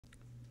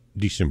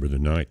December the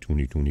 9th,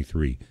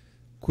 2023.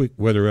 Quick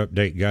weather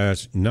update,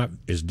 guys. Not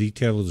as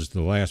detailed as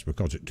the last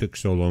because it took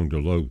so long to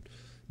load.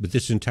 But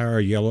this entire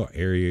yellow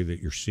area that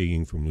you're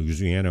seeing from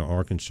Louisiana,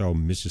 Arkansas,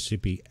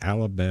 Mississippi,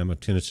 Alabama,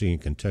 Tennessee,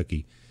 and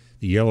Kentucky,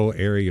 the yellow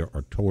area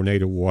are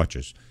tornado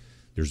watches.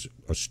 There's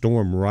a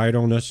storm right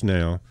on us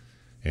now,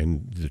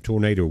 and the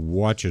tornado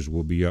watches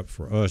will be up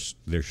for us,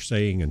 they're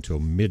saying, until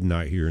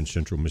midnight here in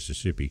central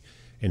Mississippi.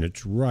 And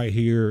it's right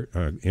here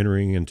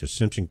entering into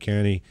Simpson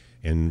County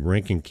and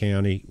Rankin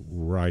County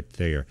right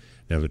there.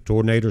 Now, the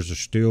tornadoes are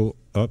still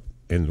up,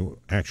 and the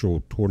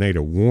actual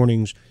tornado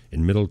warnings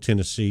in Middle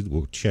Tennessee,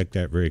 we'll check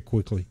that very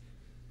quickly.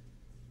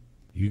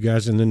 You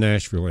guys in the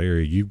Nashville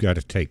area, you've got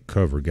to take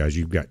cover, guys.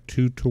 You've got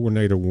 2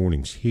 tornado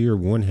warnings here.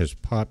 One has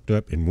popped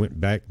up and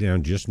went back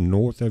down just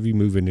north of you,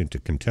 moving into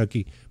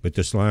Kentucky, but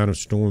this line of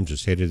storms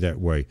is headed that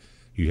way.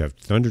 You have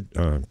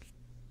thunderstorm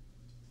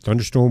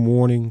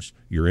warnings,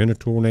 you're in a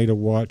tornado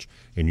watch,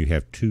 and you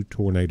have 2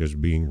 tornadoes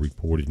being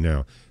reported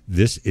now.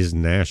 This is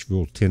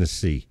Nashville,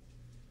 Tennessee.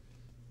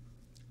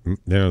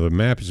 Now, the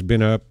map has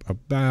been up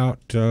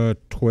about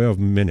 12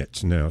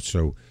 minutes now,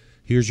 so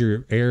here's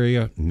your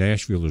area.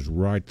 Nashville is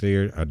right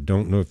there. I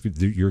don't know if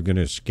you're going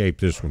to escape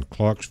this one.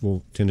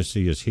 Clarksville,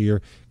 Tennessee is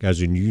here.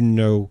 Guys, and you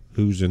know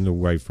who's in the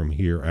way from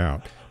here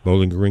out.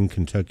 Bowling Green,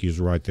 Kentucky is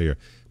right there.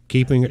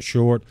 Keeping it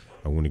short,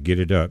 I want to get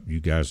it up.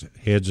 You guys,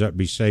 heads up,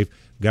 be safe.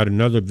 Got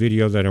another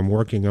video that I'm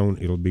working on.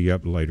 It'll be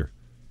up later.